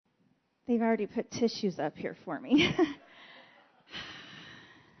They've already put tissues up here for me.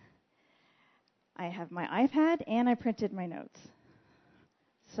 I have my iPad and I printed my notes.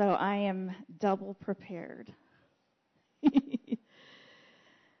 So I am double prepared.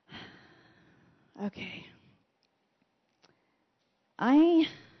 Okay. I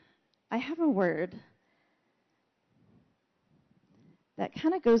have a word that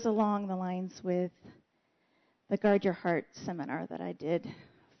kind of goes along the lines with the Guard Your Heart seminar that I did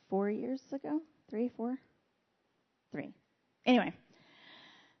 4 years ago. 3, 4? 3. Anyway,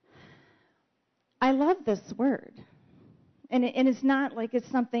 I love this word. And it's not like it's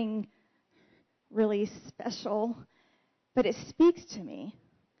something really special, but it speaks to me.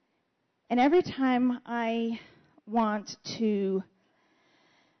 And every time I want to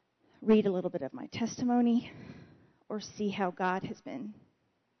read a little bit of my testimony or see how God has been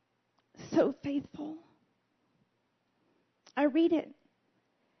so faithful, I read it.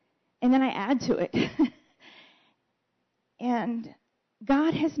 And then I add to it. And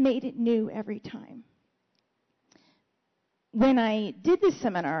God has made it new every time. When I did this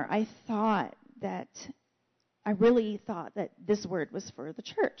seminar, I really thought that this word was for the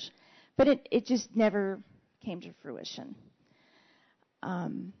church. But it just never came to fruition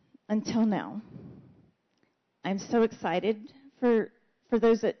until now. I'm so excited for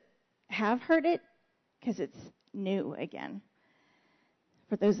those that have heard it, because it's new again.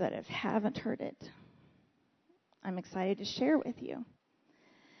 For those that haven't heard it, I'm excited to share with you.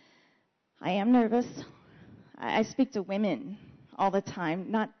 I am nervous. I speak to women all the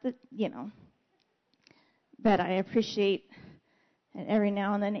time, not that, but I appreciate, and every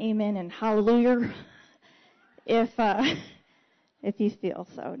now and then, amen and hallelujah, if you feel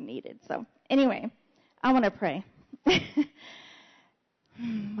so needed. So anyway, I want to pray.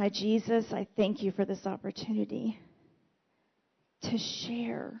 My Jesus, I thank you for this opportunity to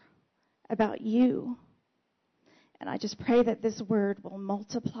share about you. And I just pray that this word will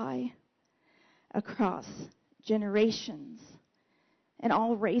multiply across generations and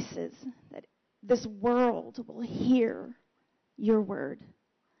all races, that this world will hear your word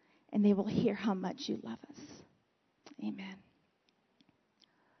and they will hear how much you love us. Amen.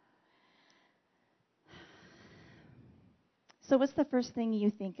 So what's the first thing you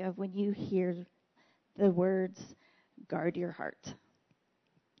think of when you hear the words, guard your heart?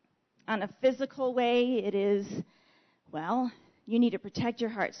 On a physical way, it is, you need to protect your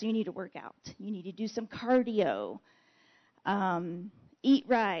heart, so you need to work out. You need to do some cardio, eat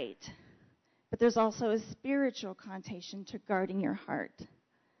right. But there's also a spiritual connotation to guarding your heart.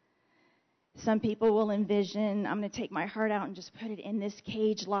 Some people will envision, I'm going to take my heart out and just put it in this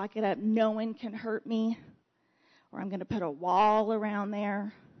cage, lock it up, no one can hurt me. Or I'm going to put a wall around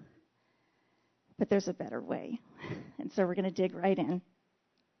there. But there's a better way. And so we're going to dig right in.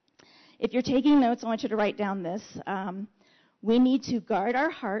 If you're taking notes, I want you to write down this. We need to guard our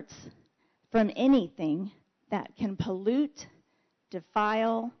hearts from anything that can pollute,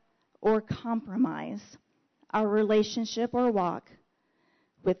 defile, or compromise our relationship or walk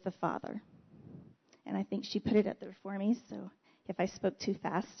with the Father. And I think she put it up there for me, so if I spoke too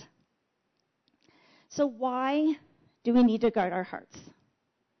fast. So why do we need to guard our hearts?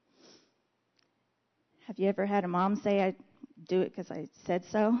 Have you ever had a mom say, I do it because I said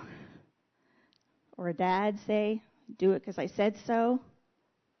so? Or a dad say, do it because I said so?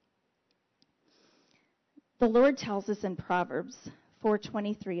 The Lord tells us in Proverbs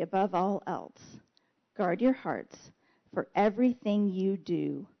 4:23, above all else, guard your hearts, for everything you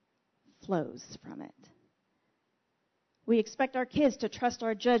do flows from it. We expect our kids to trust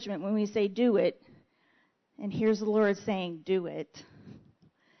our judgment when we say do it, and here's the Lord saying do it.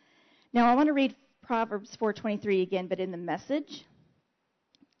 Now I want to read Proverbs 4:23 again, but in the Message.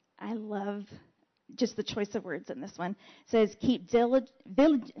 I love just the choice of words in this one. It says, keep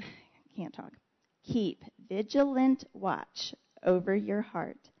vigilant watch over your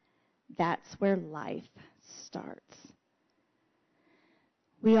heart. That's where life starts.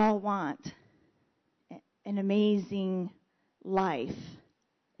 We all want an amazing life,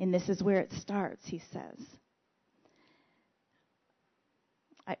 and this is where it starts, he says.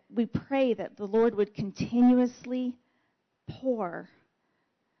 We pray that the Lord would continuously pour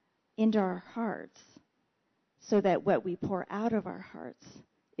into our hearts so that what we pour out of our hearts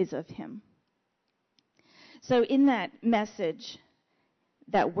is of him. So in that Message,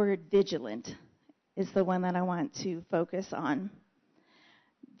 that word vigilant is the one that I want to focus on.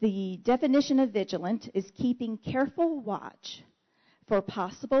 The definition of vigilant is keeping careful watch for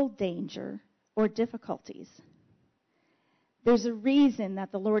possible danger or difficulties. There's a reason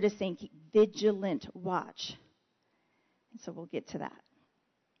that the Lord is saying keep vigilant watch. And so we'll get to that.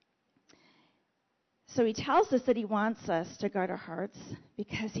 So he tells us that he wants us to guard our hearts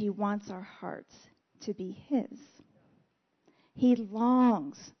because he wants our hearts to be his. He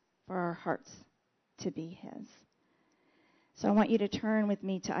longs for our hearts to be his. So I want you to turn with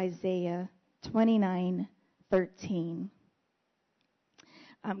me to Isaiah 29:13.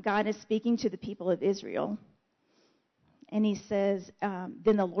 God is speaking to the people of Israel. And he says,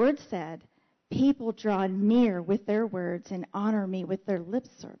 then the Lord said, people draw near with their words and honor me with their lip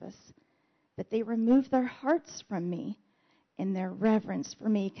service, but they remove their hearts from me, and their reverence for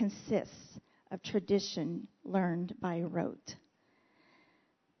me consists of tradition learned by rote.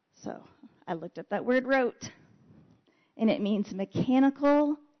 So I looked up that word rote, and it means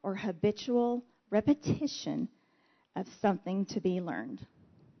mechanical or habitual repetition of something to be learned.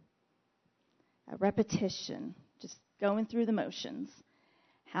 A repetition, just going through the motions.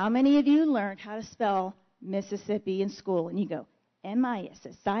 How many of you learned how to spell Mississippi in school? And you go,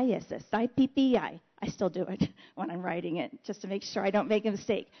 Mississippi. I still do it when I'm writing it, just to make sure I don't make a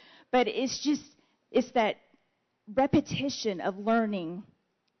mistake. But it's that repetition of learning.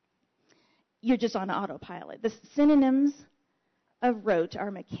 You're just on autopilot. The synonyms of rote are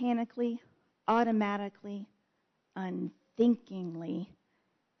mechanically, automatically, unthinkingly,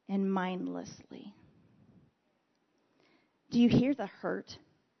 and mindlessly. Do you hear the hurt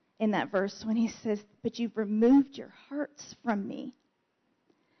in that verse when he says, but you've removed your hearts from me?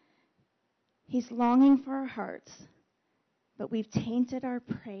 He's longing for our hearts, but we've tainted our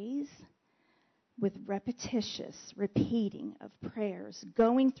praise with repetitious repeating of prayers,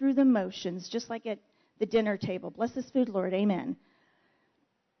 going through the motions, just like at the dinner table. Bless this food, Lord, amen.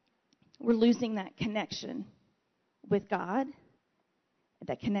 We're losing that connection with God,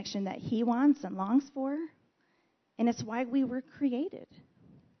 that connection that he wants and longs for. And it's why we were created.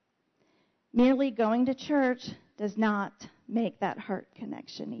 Merely going to church does not make that heart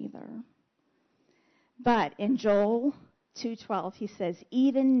connection either. But in Joel 2:12, he says,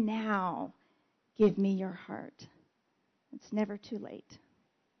 even now, give me your heart. It's never too late.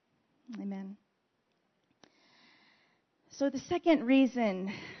 Amen. So the second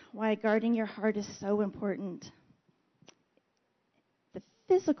reason why guarding your heart is so important, the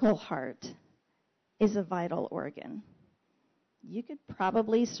physical heart is a vital organ. You could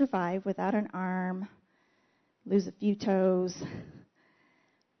probably survive without an arm, lose a few toes,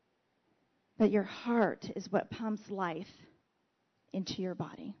 but your heart is what pumps life into your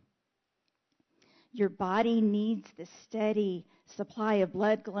body. Your body needs the steady supply of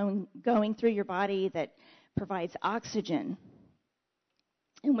blood going through your body that provides oxygen.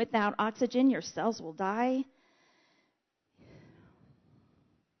 And without oxygen, your cells will die.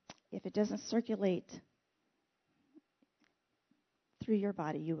 If it doesn't circulate through your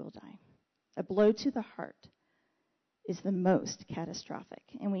body, you will die. A blow to the heart is the most catastrophic,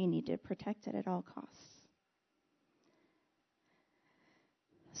 and we need to protect it at all costs.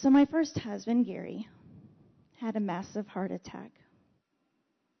 So my first husband, Gary, had a massive heart attack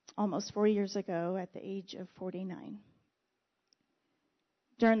almost 4 years ago at the age of 49.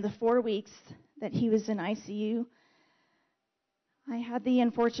 During the 4 weeks that he was in ICU, I had the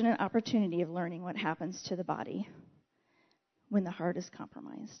unfortunate opportunity of learning what happens to the body when the heart is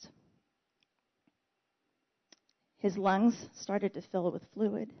compromised. His lungs started to fill with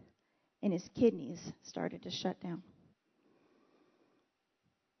fluid, and his kidneys started to shut down.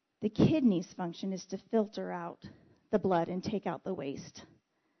 The kidneys' function is to filter out the blood and take out the waste.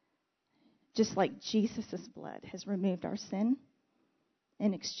 Just like Jesus' blood has removed our sin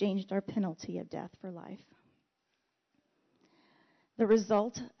and exchanged our penalty of death for life. The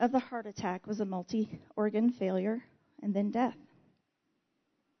result of the heart attack was a multi-organ failure and then death.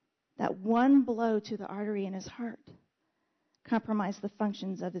 That one blow to the artery in his heart compromised the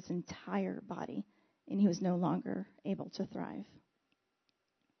functions of his entire body, and he was no longer able to thrive.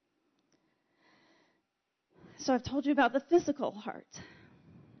 So I've told you about the physical heart.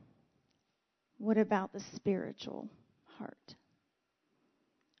 What about the spiritual heart?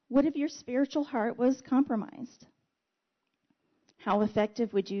 What if your spiritual heart was compromised? How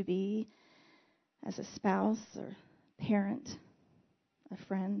effective would you be as a spouse or parent, a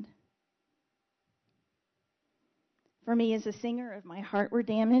friend? For me as a singer, if my heart were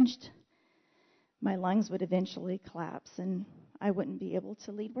damaged, my lungs would eventually collapse and I wouldn't be able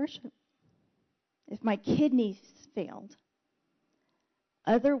to lead worship. If my kidneys failed,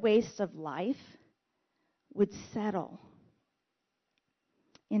 other wastes of life would settle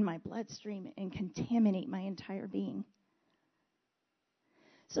in my bloodstream and contaminate my entire being.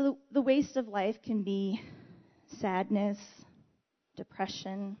 So the waste of life can be sadness,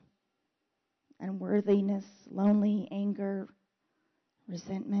 depression, unworthiness, lonely, anger,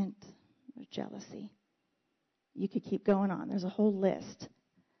 resentment, or jealousy. You could keep going on. There's a whole list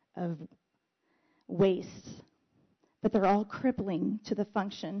of wastes, but they're all crippling to the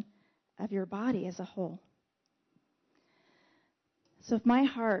function of your body as a whole. So if my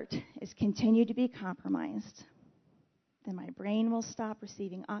heart is continued to be compromised, then my brain will stop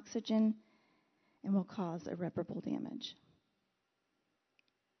receiving oxygen and will cause irreparable damage.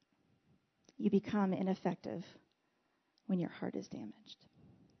 You become ineffective when your heart is damaged.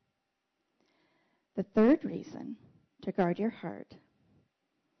 The third reason to guard your heart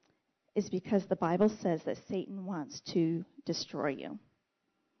is because the Bible says that Satan wants to destroy you.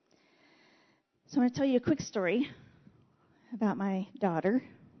 So I'm going to tell you a quick story about my daughter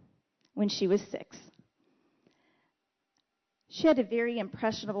when she was 6. She had a very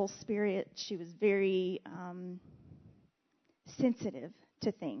impressionable spirit. She was very sensitive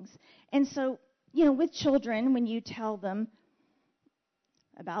to things. And so, with children, when you tell them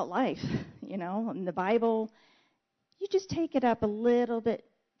about life, in the Bible, you just take it up a little bit,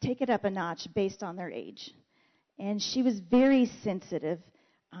 take it up a notch based on their age. And she was very sensitive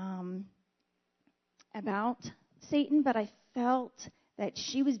about Satan, but I felt that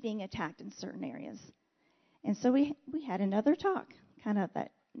she was being attacked in certain areas. And so we had another talk, kind of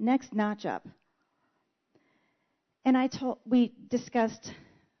that next notch up. And we discussed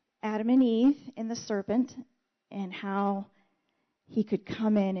Adam and Eve and the serpent and how he could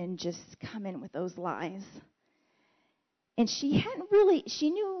come in with those lies. And she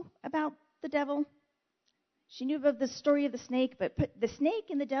knew about the devil. She knew about the story of the snake, but the snake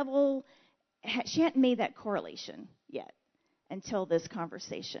and the devil, she hadn't made that correlation yet until this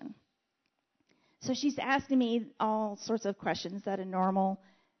conversation. So she's asking me all sorts of questions that a normal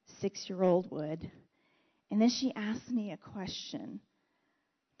 6-year-old would. And then she asked me a question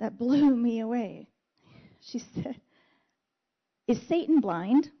that blew me away. She said, "Is Satan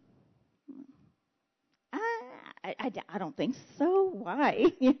blind?" I don't think so. Why?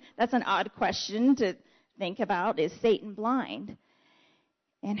 That's an odd question to think about. Is Satan blind?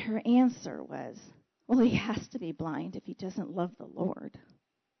 And her answer was, well, he has to be blind if he doesn't love the Lord.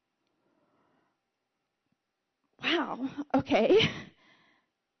 Wow, okay.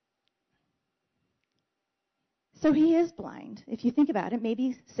 So he is blind. If you think about it,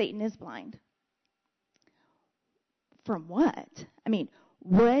 maybe Satan is blind. From what?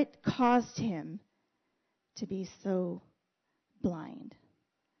 What caused him to be so blind?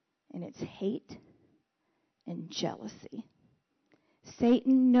 And it's hate and jealousy.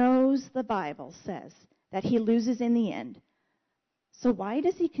 Satan knows the Bible says that he loses in the end. So why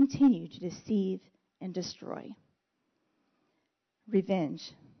does he continue to deceive and destroy?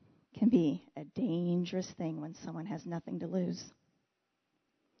 Revenge can be a dangerous thing when someone has nothing to lose.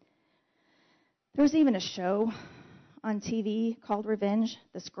 There was even a show on TV called Revenge.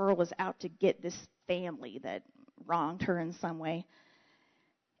 This girl was out to get this family that wronged her in some way.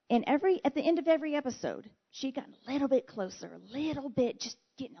 And at the end of every episode, she got a little bit closer, a little bit, just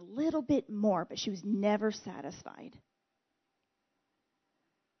getting a little bit more, but she was never satisfied.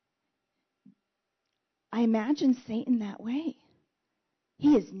 I imagine Satan that way.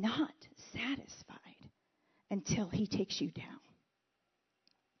 He is not satisfied until he takes you down.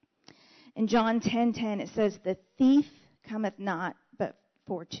 In John 10:10, it says, "The thief cometh not but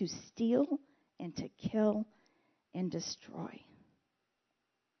for to steal and to kill and destroy."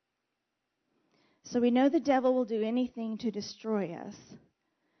 So we know the devil will do anything to destroy us.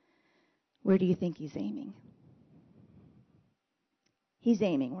 Where do you think he's aiming? He's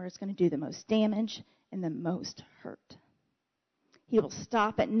aiming where it's going to do the most damage and the most hurt. He will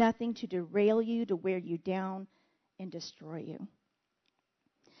stop at nothing to derail you, to wear you down, and destroy you.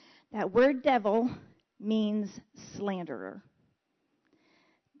 That word devil means slanderer.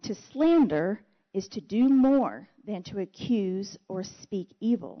 To slander is to do more than to accuse or speak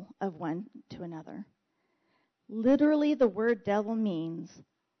evil of one to another. Literally, the word devil means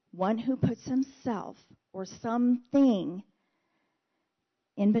one who puts himself or something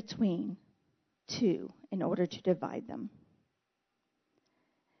in between two in order to divide them.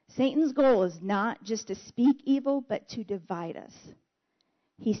 Satan's goal is not just to speak evil, but to divide us.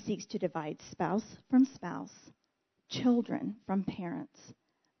 He seeks to divide spouse from spouse, children from parents,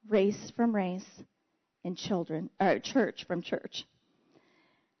 race from race, and church from church.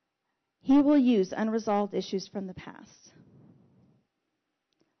 He will use unresolved issues from the past.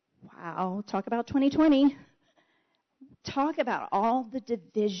 Wow, talk about 2020. Talk about all the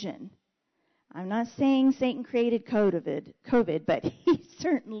division. I'm not saying Satan created COVID, but he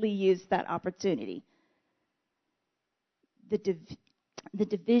certainly used that opportunity. The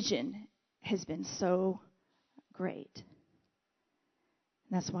division has been so great.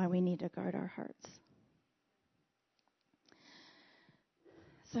 And that's why we need to guard our hearts.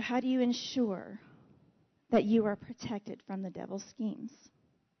 So how do you ensure that you are protected from the devil's schemes?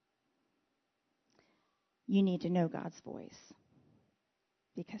 You need to know God's voice,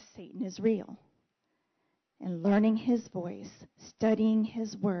 because Satan is real. And learning his voice, studying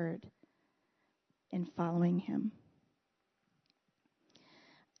his word, and following him.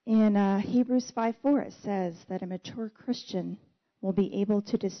 In Hebrews 5:4, it says that a mature Christian will be able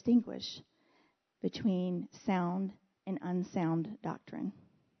to distinguish between sound and unsound doctrine.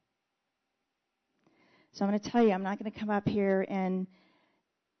 So I'm going to tell you, I'm not going to come up here and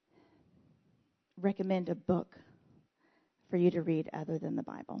recommend a book for you to read other than the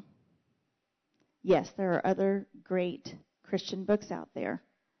Bible. Yes, there are other great Christian books out there,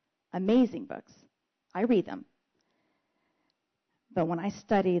 amazing books. I read them. But when I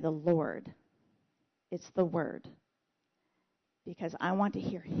study the Lord, it's the Word, because I want to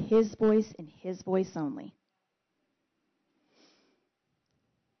hear his voice and his voice only.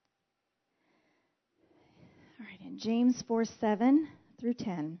 All right, in James 4:7 through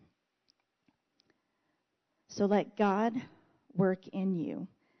 10. So let God work in you.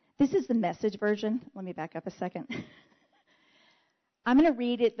 This is the Message version. Let me back up a second. I'm going to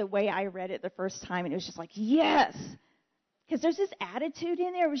read it the way I read it the first time, and it was just like, yes! Because there's this attitude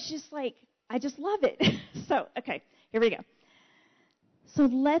in there. It was just like, I just love it. So, okay, here we go. So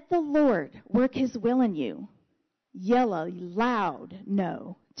let the Lord work his will in you. Yell a loud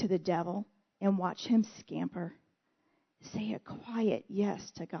no to the devil and watch him scamper. Say a quiet yes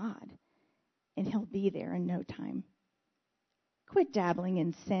to God, and he'll be there in no time. Quit dabbling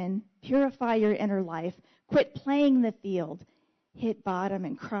in sin. Purify your inner life. Quit playing the field. Hit bottom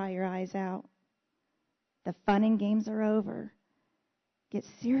and cry your eyes out. The fun and games are over. Get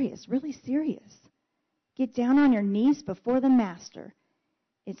serious, really serious. Get down on your knees before the Master.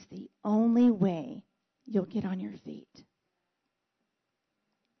 It's the only way you'll get on your feet.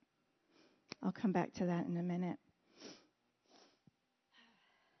 I'll come back to that in a minute.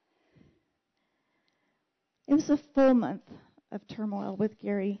 It was a full month of turmoil with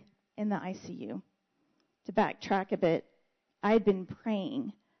Gary in the ICU. To backtrack a bit, I had been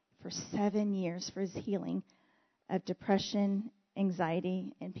praying for 7 years for his healing of depression,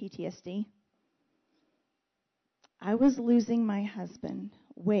 anxiety, and PTSD. I was losing my husband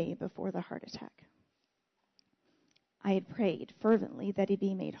way before the heart attack. I had prayed fervently that he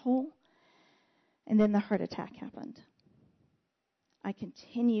be made whole, and then the heart attack happened. I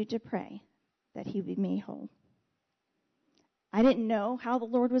continued to pray that he be made whole. I didn't know how the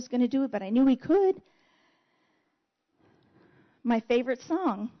Lord was going to do it, but I knew he could. My favorite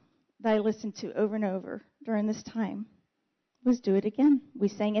song that I listened to over and over during this time was Do It Again. We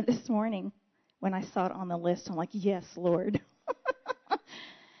sang it this morning when I saw it on the list. I'm like, yes, Lord.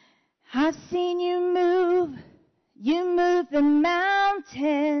 I've seen you move the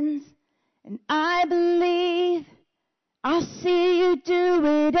mountains, and I believe I'll see you do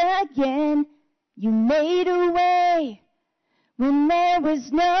it again. You made a way when there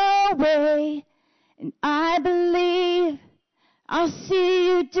was no way, and I believe I'll see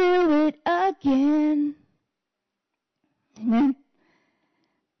you do it again. Amen.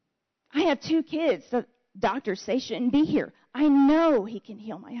 I have 2 kids that doctors say shouldn't be here. I know he can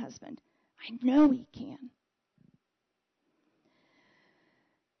heal my husband. I know he can.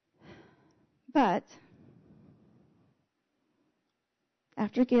 But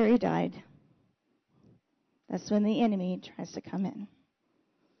after Gary died, that's when the enemy tries to come in.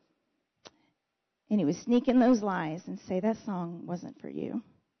 And he was sneaking those lies and say, that song wasn't for you.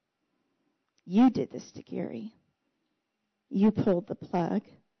 You did this to Gary. You pulled the plug.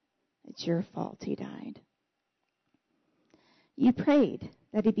 It's your fault he died. You prayed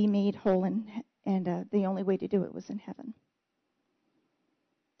that he be made whole, and the only way to do it was in heaven.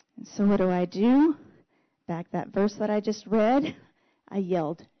 And so what do? Back that verse that I just read, I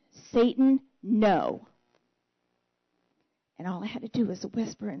yelled, Satan, no. And all I had to do was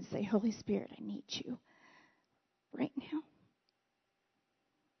whisper and say, Holy Spirit, I need you right now.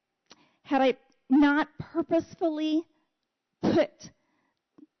 Had I not purposefully put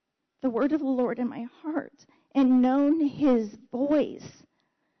the word of the Lord in my heart and known his voice,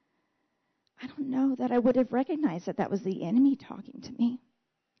 I don't know that I would have recognized that that was the enemy talking to me.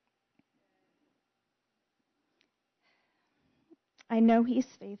 I know he's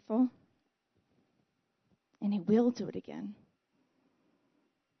faithful, and he will do it again.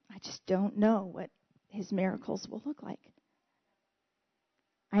 I just don't know what his miracles will look like.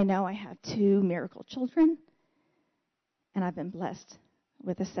 I know I have 2 miracle children, and I've been blessed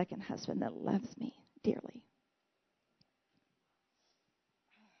with a second husband that loves me dearly.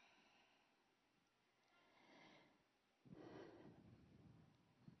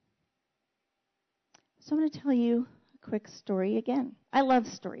 So I'm going to tell you a quick story again. I love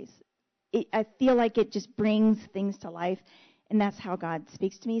stories. I feel like it just brings things to life, and that's how God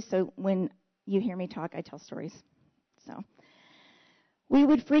speaks to me. So when you hear me talk, I tell stories. So we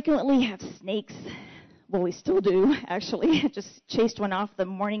would frequently have snakes. Well, we still do, actually. I just chased one off the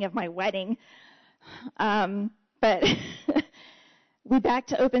morning of my wedding. But we back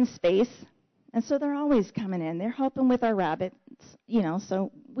to open space, and so they're always coming in. They're helping with our rabbits,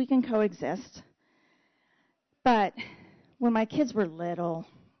 so we can coexist. But when my kids were little,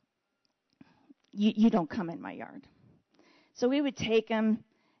 you don't come in my yard. So we would take them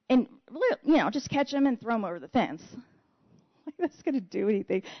and, just catch them and throw them over the fence. Like, that's going to do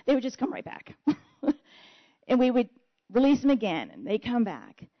anything. They would just come right back. And we would release them again, and they come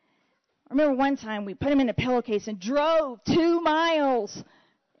back. I remember one time we put them in a pillowcase and drove 2 miles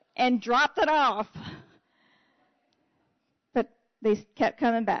and dropped it off. But they kept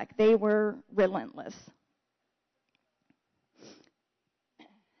coming back. They were relentless.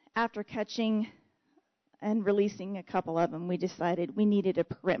 After catching and releasing a couple of them, we decided we needed a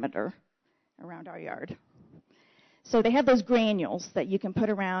perimeter around our yard. So they have those granules that you can put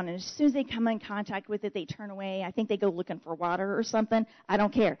around, and as soon as they come in contact with it, they turn away. I think they go looking for water or something. I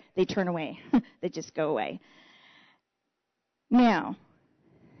don't care. They turn away. They just go away. Now,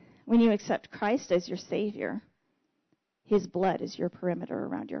 when you accept Christ as your Savior, His blood is your perimeter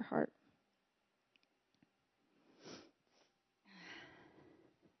around your heart.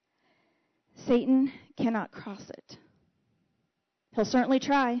 Satan cannot cross it. He'll certainly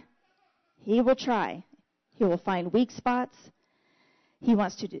try. He will try. He will find weak spots. He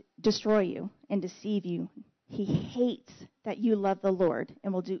wants to destroy you and deceive you. He hates that you love the Lord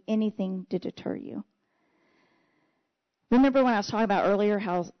and will do anything to deter you. Remember when I was talking about earlier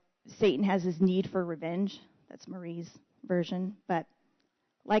how Satan has his need for revenge? That's Marie's version. But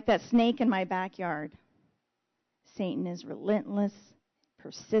like that snake in my backyard, Satan is relentless,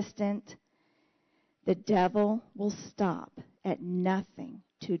 persistent. The devil will stop at nothing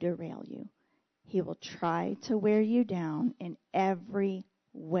to derail you. He will try to wear you down in every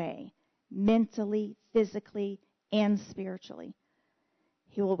way, mentally, physically, and spiritually.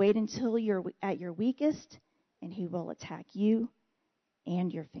 He will wait until you're at your weakest, and he will attack you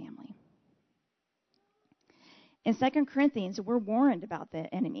and your family. In 2 Corinthians, we're warned about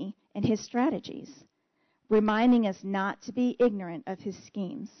the enemy and his strategies, reminding us not to be ignorant of his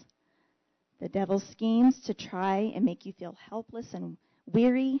schemes. The devil's schemes to try and make you feel helpless and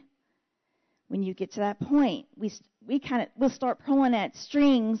weary. When you get to that point, we'll start pulling at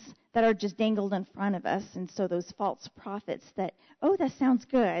strings that are just dangled in front of us. And so those false prophets that, that sounds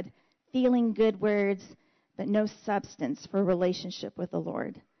good, feeling good words, but no substance for a relationship with the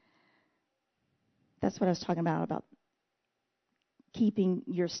Lord. That's what I was talking about keeping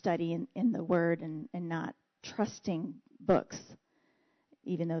your study in the Word and not trusting books,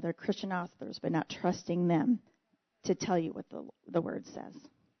 even though they're Christian authors, but not trusting them to tell you what the Word says.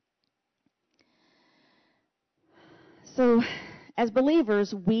 So, as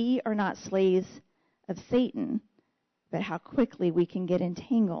believers, we are not slaves of Satan, but how quickly we can get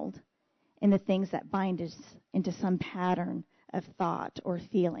entangled in the things that bind us into some pattern of thought or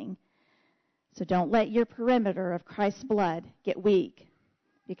feeling. So don't let your perimeter of Christ's blood get weak,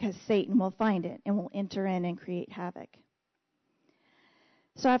 because Satan will find it and will enter in and create havoc.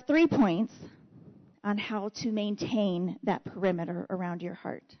 So I have 3 points on how to maintain that perimeter around your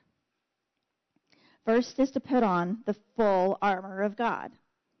heart. First is to put on the full armor of God.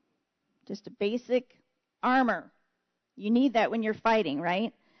 Just a basic armor. You need that when you're fighting,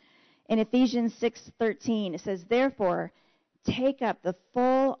 right? In Ephesians 6:13, it says, "Therefore, take up the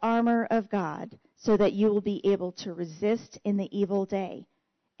full armor of God, so that you will be able to resist in the evil day,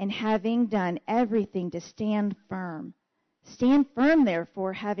 and having done everything to stand firm. Stand firm,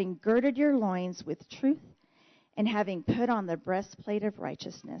 therefore, having girded your loins with truth, and having put on the breastplate of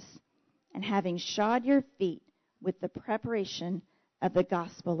righteousness, and having shod your feet with the preparation of the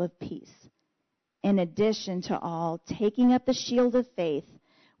gospel of peace. In addition to all, taking up the shield of faith,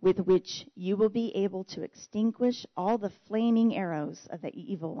 with which you will be able to extinguish all the flaming arrows of the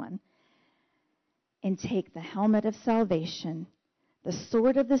evil one. And take the helmet of salvation, the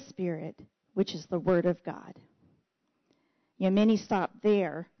sword of the Spirit, which is the word of God." Many stop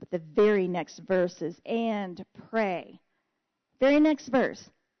there, but the very next verse is, "And pray." Very next verse,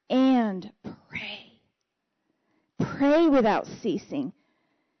 "And pray." Pray without ceasing.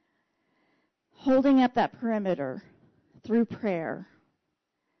 Holding up that perimeter through prayer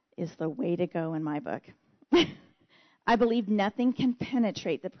is the way to go in my book. I believe nothing can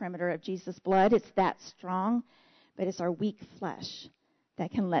penetrate the perimeter of Jesus' blood. It's that strong, but it's our weak flesh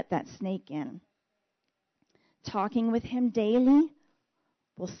that can let that snake in. Talking with him daily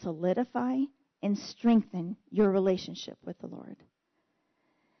will solidify and strengthen your relationship with the Lord.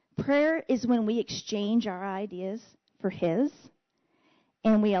 Prayer is when we exchange our ideas for his,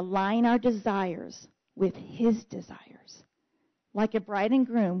 and we align our desires with his desires. Like a bride and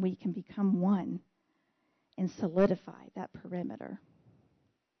groom, we can become one and solidify that perimeter.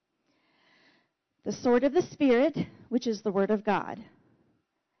 The sword of the Spirit, which is the Word of God.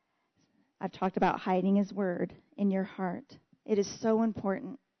 I've talked about hiding his word in your heart. It is so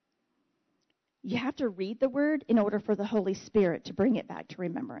important. You have to read the word in order for the Holy Spirit to bring it back to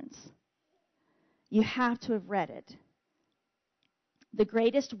remembrance. You have to have read it. The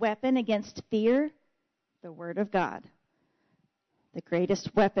greatest weapon against fear, the Word of God. The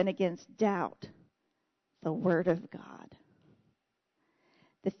greatest weapon against doubt, the Word of God.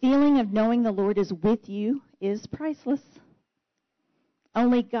 The feeling of knowing the Lord is with you is priceless.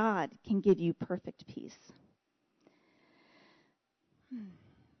 Only God can give you perfect peace.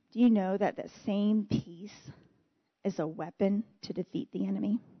 Do you know that that same peace is a weapon to defeat the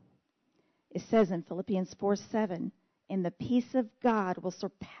enemy? It says in Philippians 4:7, and the peace of God will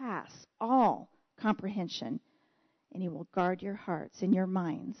surpass all comprehension, and he will guard your hearts and your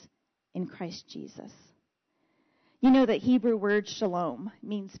minds in Christ Jesus. You know that Hebrew word shalom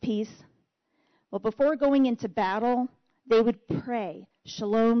means peace? Well, before going into battle, they would pray,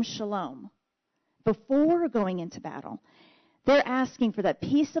 shalom, shalom. Before going into battle, they're asking for that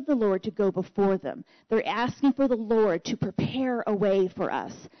peace of the Lord to go before them. They're asking for the Lord to prepare a way for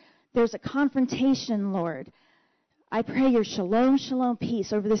us. There's a confrontation, Lord. I pray your shalom, shalom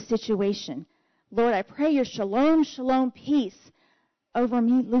peace over this situation. Lord, I pray your shalom, shalom peace over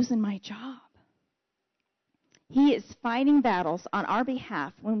me losing my job. He is fighting battles on our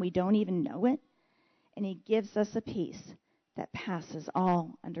behalf when we don't even know it, and he gives us a peace that passes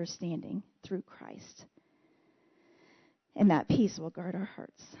all understanding through Christ. And that peace will guard our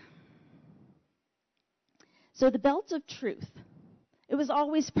hearts. So the belt of truth, it was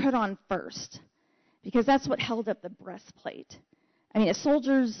always put on first because that's what held up the breastplate. I mean, a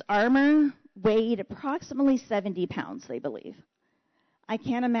soldier's armor weighed approximately 70 pounds, they believe. I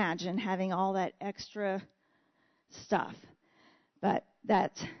can't imagine having all that extra stuff. But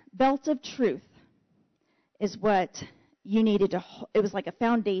that belt of truth is what you needed to, it was like a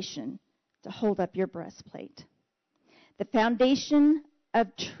foundation to hold up your breastplate. The foundation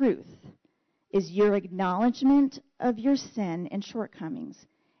of truth is your acknowledgement of your sin and shortcomings,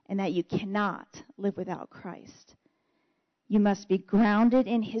 and that you cannot live without Christ. You must be grounded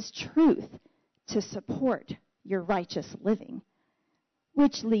in his truth to support your righteous living,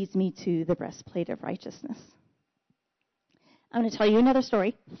 which leads me to the breastplate of righteousness. I'm going to tell you another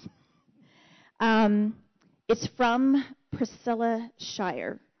story. It's from Priscilla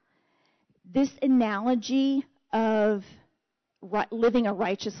Shirer. This analogy of living a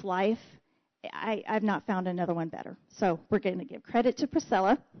righteous life, I've not found another one better. So we're going to give credit to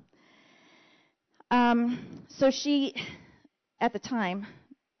Priscilla. So she, at the time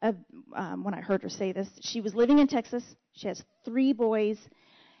of when I heard her say this, she was living in Texas. She has 3 boys.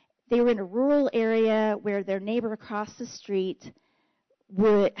 They were in a rural area where their neighbor across the street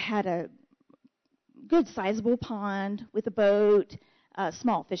had a good sizable pond with a boat, a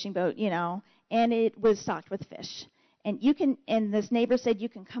small fishing boat, and it was stocked with fish. And this neighbor said, you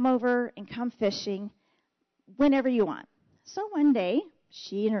can come over and come fishing whenever you want. So one day,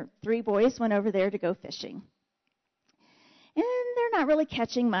 she and her 3 boys went over there to go fishing. And they're not really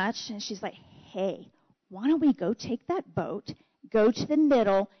catching much. And she's like, hey, why don't we go take that boat, go to the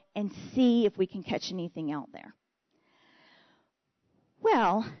middle, and see if we can catch anything out there.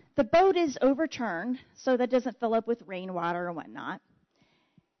 Well, the boat is overturned, so that doesn't fill up with rainwater or whatnot.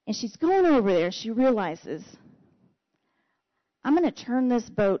 And she's going over there. She realizes, I'm going to turn this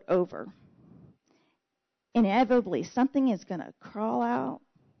boat over. Inevitably, something is going to crawl out,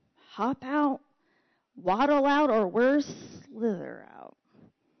 hop out, waddle out, or worse, slither out.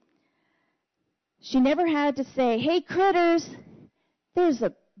 She never had to say, hey, critters, there's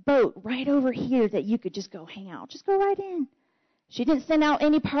a boat right over here that you could just go hang out. Just go right in. She didn't send out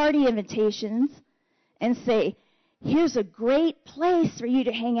any party invitations and say, here's a great place for you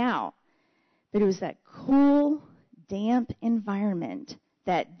to hang out. But it was that cool, damp environment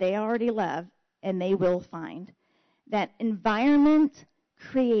that they already love and they will find. That environment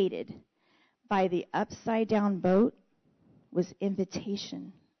created by the upside-down boat was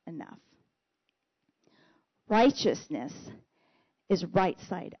invitation enough. Righteousness is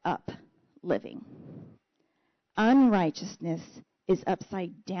right-side-up living. Unrighteousness is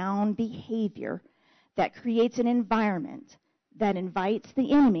upside-down behavior that creates an environment that invites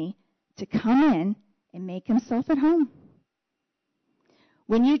the enemy to come in and make himself at home.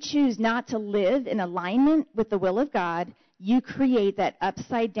 When you choose not to live in alignment with the will of God, you create that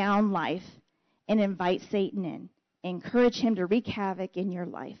upside-down life and invite Satan in. Encourage him to wreak havoc in your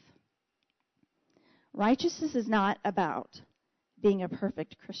life. Righteousness is not about being a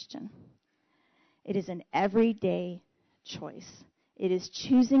perfect Christian. It is an everyday choice. It is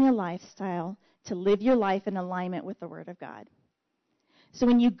choosing a lifestyle to live your life in alignment with the Word of God. So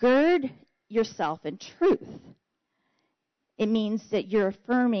when you gird yourself in truth, it means that you're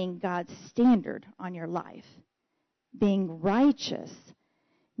affirming God's standard on your life. Being righteous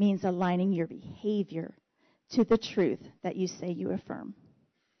means aligning your behavior to the truth that you say you affirm.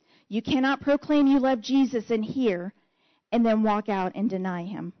 You cannot proclaim you love Jesus in here and then walk out and deny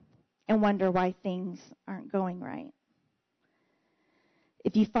him and wonder why things aren't going right.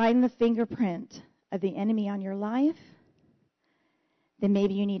 If you find the fingerprint of the enemy on your life, then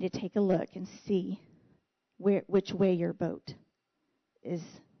maybe you need to take a look and see which way your boat is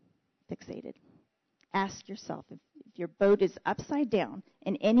fixated. Ask yourself, if your boat is upside down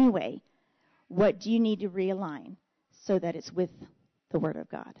in any way, what do you need to realign so that it's with the Word of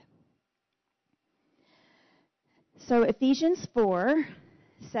God? So Ephesians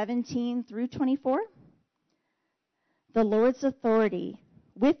 4:17 through 24, with the Lord's authority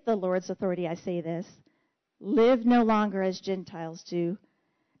I say this, live no longer as Gentiles do,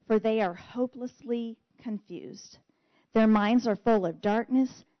 for they are hopelessly confused. Their minds are full of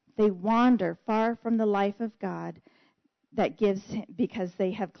darkness. They wander far from the life of God that gives him, because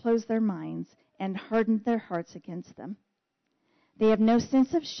they have closed their minds and hardened their hearts against them. They have no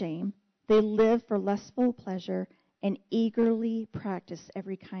sense of shame. They live for lustful pleasure and eagerly practice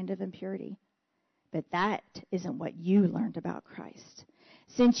every kind of impurity. But that isn't what you learned about Christ.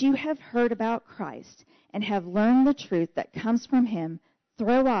 Since you have heard about Christ and have learned the truth that comes from him,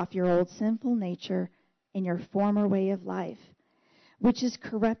 throw off your old sinful nature and your former way of life, which is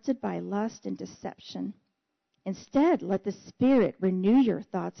corrupted by lust and deception. Instead, let the Spirit renew your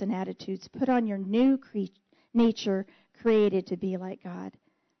thoughts and attitudes. Put on your new nature, created to be like God,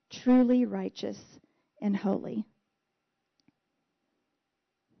 truly righteous and holy.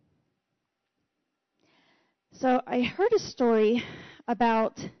 So I heard a story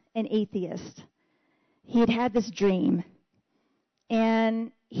about an atheist. He had had this dream,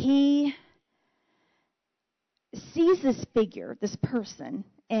 and he sees this figure, this person,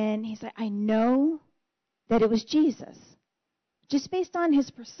 and he's like, I know that it was Jesus. Just based on his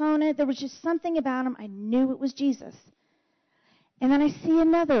persona, there was just something about him. I knew it was Jesus. And then I see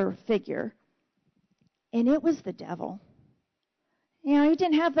another figure, and it was the devil. You know, he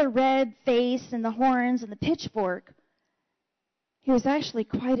didn't have the red face and the horns and the pitchfork. He was actually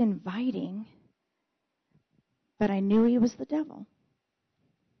quite inviting, but I knew he was the devil.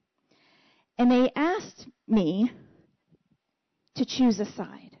 And they asked me to choose a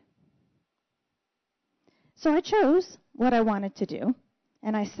side. So I chose what I wanted to do,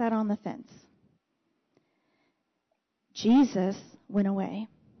 and I sat on the fence. Jesus went away.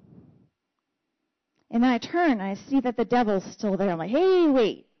 And then I turn, and I see that the devil's still there. I'm like, hey,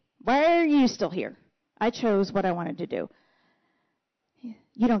 wait, why are you still here? I chose what I wanted to do.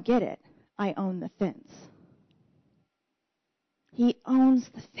 You don't get it. I own the fence. He owns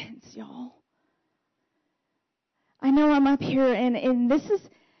the fence, y'all. I know I'm up here, and this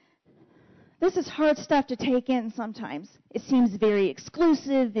is hard stuff to take in sometimes. It seems very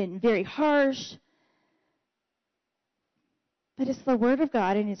exclusive and very harsh. But it's the Word of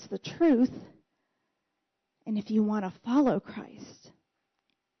God, and it's the truth. And if you want to follow Christ,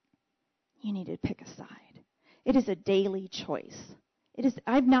 you need to pick a side. It is a daily choice.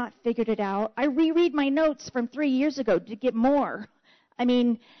 I've not figured it out. I reread my notes from 3 years ago to get more. I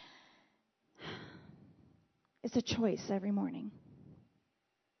mean, it's a choice every morning.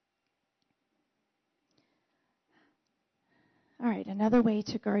 All right, another way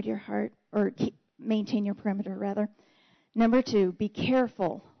to guard your heart, or maintain your perimeter, rather. Number 2, be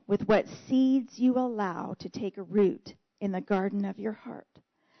careful with what seeds you allow to take a root in the garden of your heart.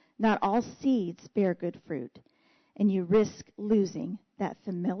 Not all seeds bear good fruit, and you risk losing that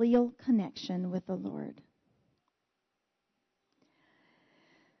familial connection with the Lord.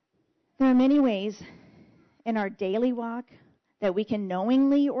 There are many ways in our daily walk that we can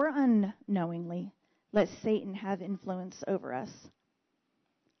knowingly or unknowingly let Satan have influence over us.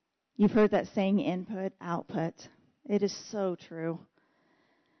 You've heard that saying, input, output. It is so true.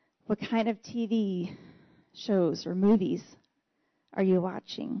 What kind of TV shows or movies are you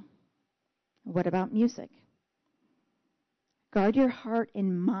watching? What about music? Guard your heart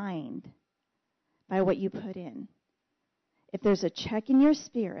and mind by what you put in. If there's a check in your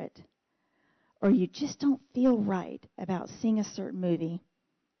spirit, or you just don't feel right about seeing a certain movie,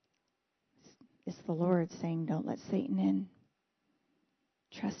 it's the Lord saying, don't let Satan in.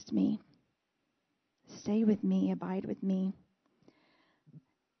 Trust me. Stay with me. Abide with me.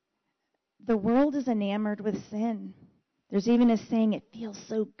 The world is enamored with sin. There's even a saying, it feels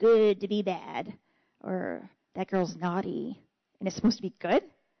so good to be bad, or that girl's naughty, and it's supposed to be good.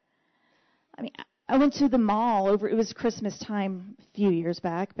 I mean, I went to the mall it was Christmas time a few years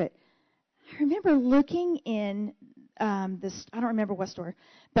back, but I remember looking in this, I don't remember what store,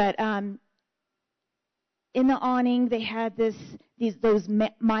 but in the awning they had those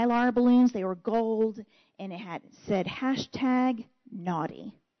Mylar balloons. They were gold, and it said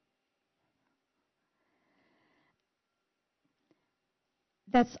 #naughty.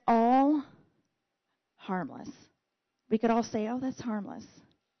 That's all harmless. We could all say, oh, that's harmless.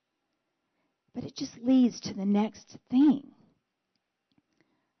 But it just leads to the next thing.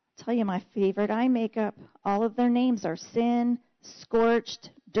 I'll tell you my favorite eye makeup. All of their names are sin,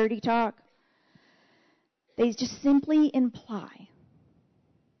 scorched, dirty talk. They just simply imply.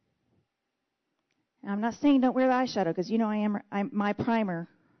 And I'm not saying don't wear the eyeshadow, because you know my primer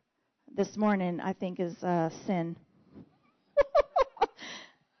this morning I think is sin.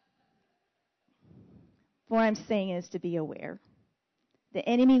 What I'm saying is to be aware. The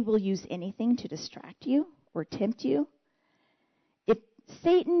enemy will use anything to distract you or tempt you. If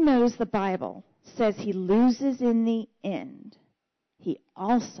Satan knows the Bible says he loses in the end, he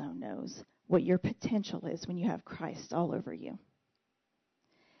also knows what your potential is when you have Christ all over you.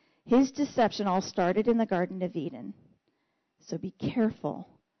 His deception all started in the Garden of Eden. So be careful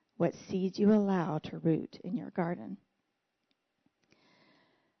what seeds you allow to root in your garden.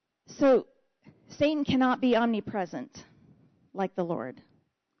 So Satan cannot be omnipresent like the Lord.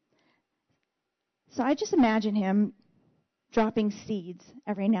 So I just imagine him dropping seeds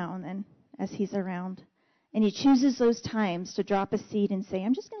every now and then as he's around. And he chooses those times to drop a seed and say,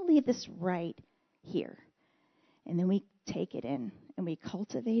 I'm just going to leave this right here. And then we take it in and we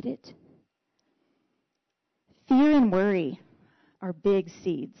cultivate it. Fear and worry are big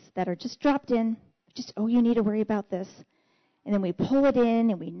seeds that are just dropped in. Just, you need to worry about this. And then we pull it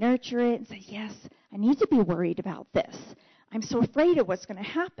in and we nurture it and say, yes, I need to be worried about this. I'm so afraid of what's going to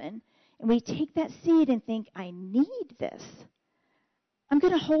happen. And we take that seed and think, I need this. I'm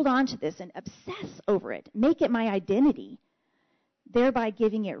going to hold on to this and obsess over it, make it my identity, thereby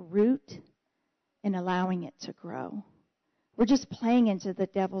giving it root and allowing it to grow. We're just playing into the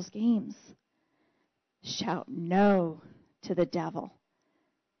devil's games. Shout no to the devil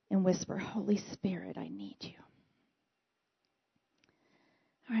and whisper, Holy Spirit, I need you.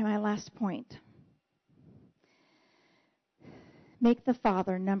 All right, my last point. Make the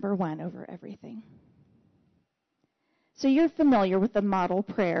Father number one over everything. So you're familiar with the model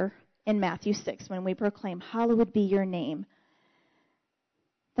prayer in Matthew 6 when we proclaim, hallowed be your name.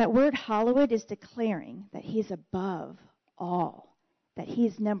 That word hallowed is declaring that he's above all, that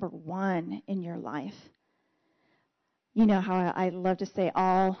he's number one in your life. You know how I love to say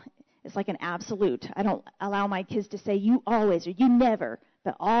all is like an absolute. I don't allow my kids to say you always or you never,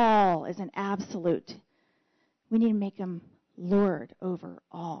 but all is an absolute. We need to make him Lord over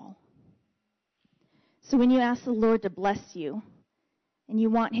all. So when you ask the Lord to bless you and you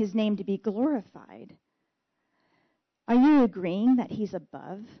want his name to be glorified, are you agreeing that he's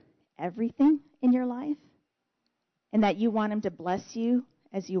above everything in your life and that you want him to bless you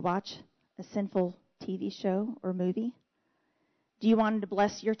as you watch a sinful TV show or movie? Do you want him to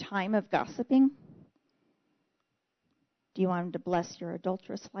bless your time of gossiping? Do you want him to bless your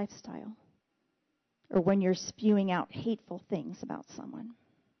adulterous lifestyle? Or when you're spewing out hateful things about someone?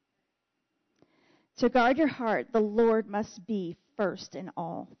 To guard your heart, the Lord must be first in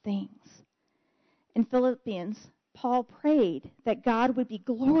all things. In Philippians, Paul prayed that God would be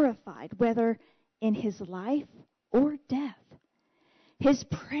glorified, whether in his life or death. His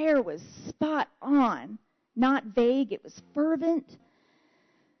prayer was spot on, not vague. It was fervent,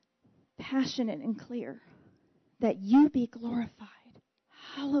 passionate, and clear. That you be glorified.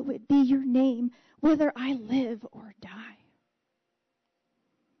 Hallowed be your name, whether I live or die.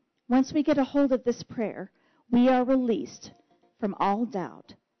 Once we get a hold of this prayer, we are released from all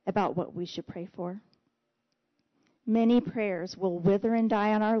doubt about what we should pray for. Many prayers will wither and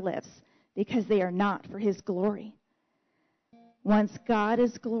die on our lips because they are not for his glory. Once God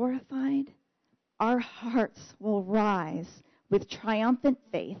is glorified, our hearts will rise with triumphant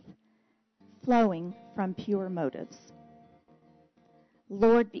faith flowing from pure motives.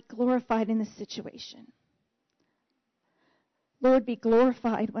 Lord, be glorified in this situation. Lord, be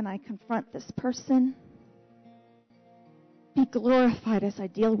glorified when I confront this person. Be glorified as I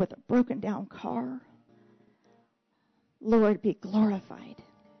deal with a broken down car. Lord, be glorified,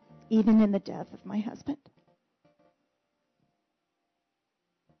 even in the death of my husband.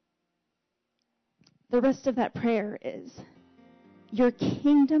 The rest of that prayer is, your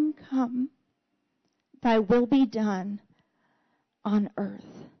kingdom come, thy will be done on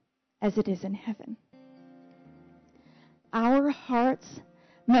earth as it is in heaven. Our hearts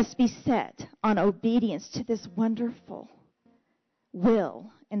must be set on obedience to this wonderful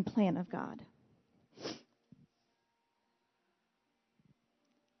will and plan of God.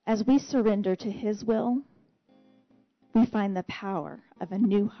 As we surrender to His will, we find the power of a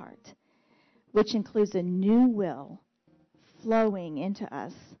new heart, which includes a new will flowing into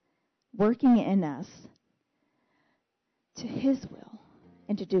us, working in us to His will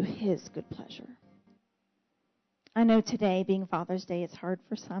and to do His good pleasure. I know today, being Father's Day, it's hard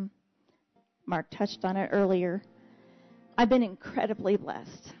for some. Mark touched on it earlier. I've been incredibly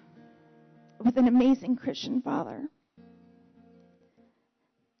blessed with an amazing Christian father.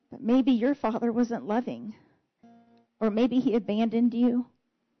 But maybe your father wasn't loving, or maybe he abandoned you,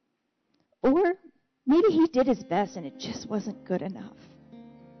 or maybe he did his best and it just wasn't good enough.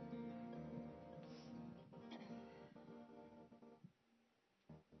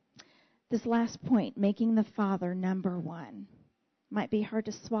 This last point, making the Father number one, might be hard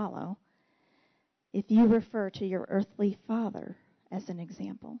to swallow if you refer to your earthly father as an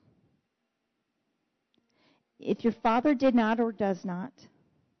example. If your father did not or does not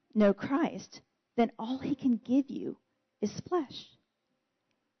know Christ, then all he can give you is flesh.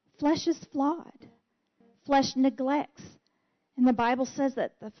 Flesh is flawed. Flesh neglects. And the Bible says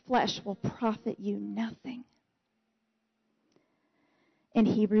that the flesh will profit you nothing. In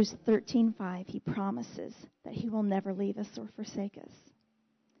Hebrews 13:5, he promises that he will never leave us or forsake us.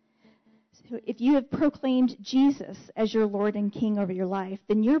 So if you have proclaimed Jesus as your Lord and King over your life,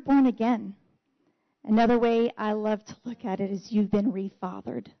 then you're born again. Another way I love to look at it is you've been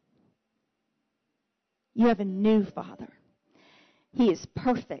refathered. You have a new Father. He is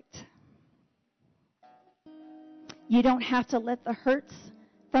perfect. You don't have to let the hurts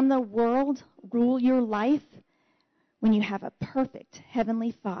from the world rule your life when you have a perfect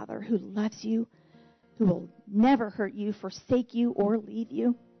Heavenly Father who loves you, who will never hurt you, forsake you, or leave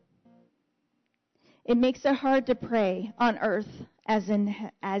you. It makes it hard to pray on earth as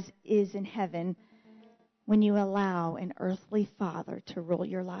is in heaven when you allow an earthly father to rule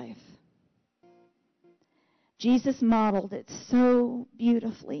your life. Jesus modeled it so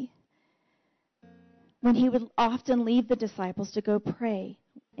beautifully when he would often leave the disciples to go pray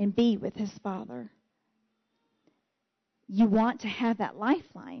and be with his Father. You want to have that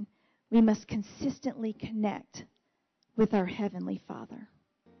lifeline, we must consistently connect with our Heavenly Father.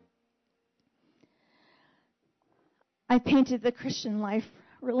 I painted the Christian life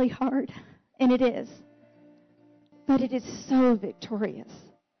really hard, and it is. But it is so victorious.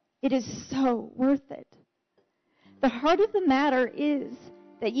 It is so worth it. The heart of the matter is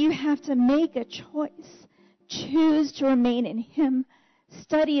that you have to make a choice. Choose to remain in Him.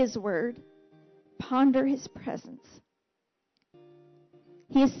 Study His Word. Ponder His presence.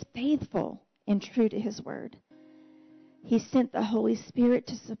 He is faithful and true to His Word. He sent the Holy Spirit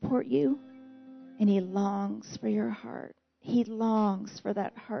to support you, and He longs for your heart. He longs for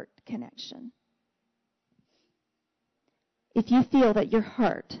that heart connection. If you feel that your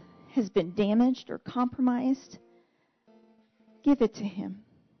heart has been damaged or compromised, give it to Him.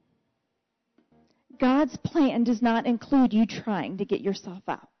 God's plan does not include you trying to get yourself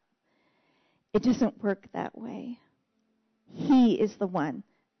out. It doesn't work that way. He is the one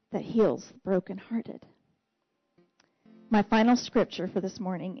that heals the brokenhearted. My final scripture for this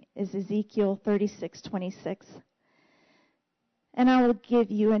morning is Ezekiel 36:26. And I will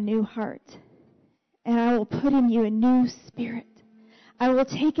give you a new heart, and I will put in you a new spirit. I will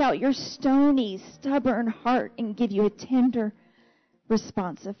take out your stony, stubborn heart and give you a tender,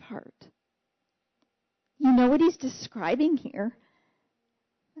 responsive heart. You know what he's describing here?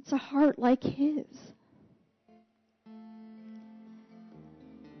 It's a heart like his.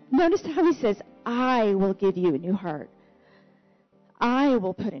 Notice how he says, I will give you a new heart. I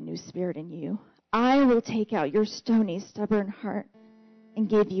will put a new spirit in you. I will take out your stony, stubborn heart and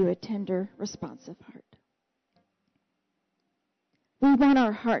give you a tender, responsive heart. We want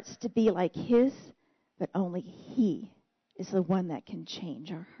our hearts to be like his, but only he is the one that can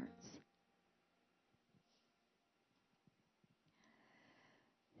change our hearts.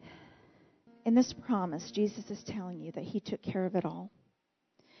 In this promise, Jesus is telling you that he took care of it all.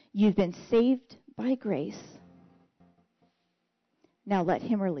 You've been saved by grace. Now let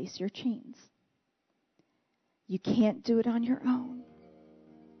him release your chains. You can't do it on your own.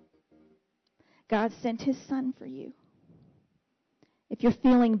 God sent his Son for you. If you're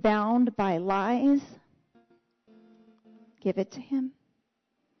feeling bound by lies, give it to him.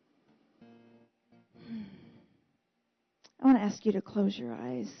 I want to ask you to close your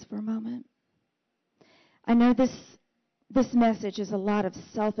eyes for a moment. I know this message is a lot of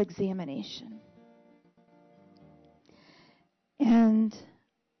self-examination. And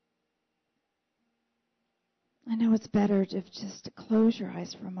I know it's better just to close your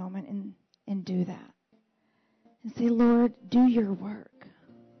eyes for a moment and do that. And say, Lord, do your work.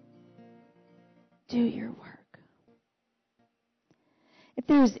 Do your work. If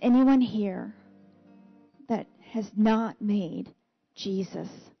there's anyone here that has not made Jesus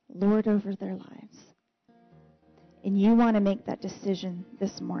Lord over their lives, and you want to make that decision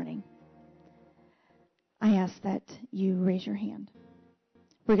this morning, I ask that you raise your hand.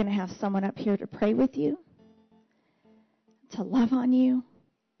 We're going to have someone up here to pray with you, to love on you,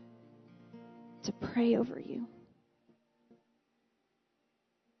 to pray over you.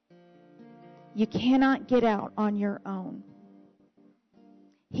 You cannot get out on your own.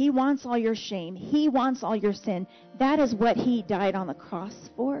 He wants all your shame. He wants all your sin. That is what he died on the cross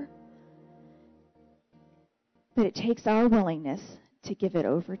for. But it takes our willingness to give it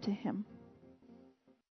over to him.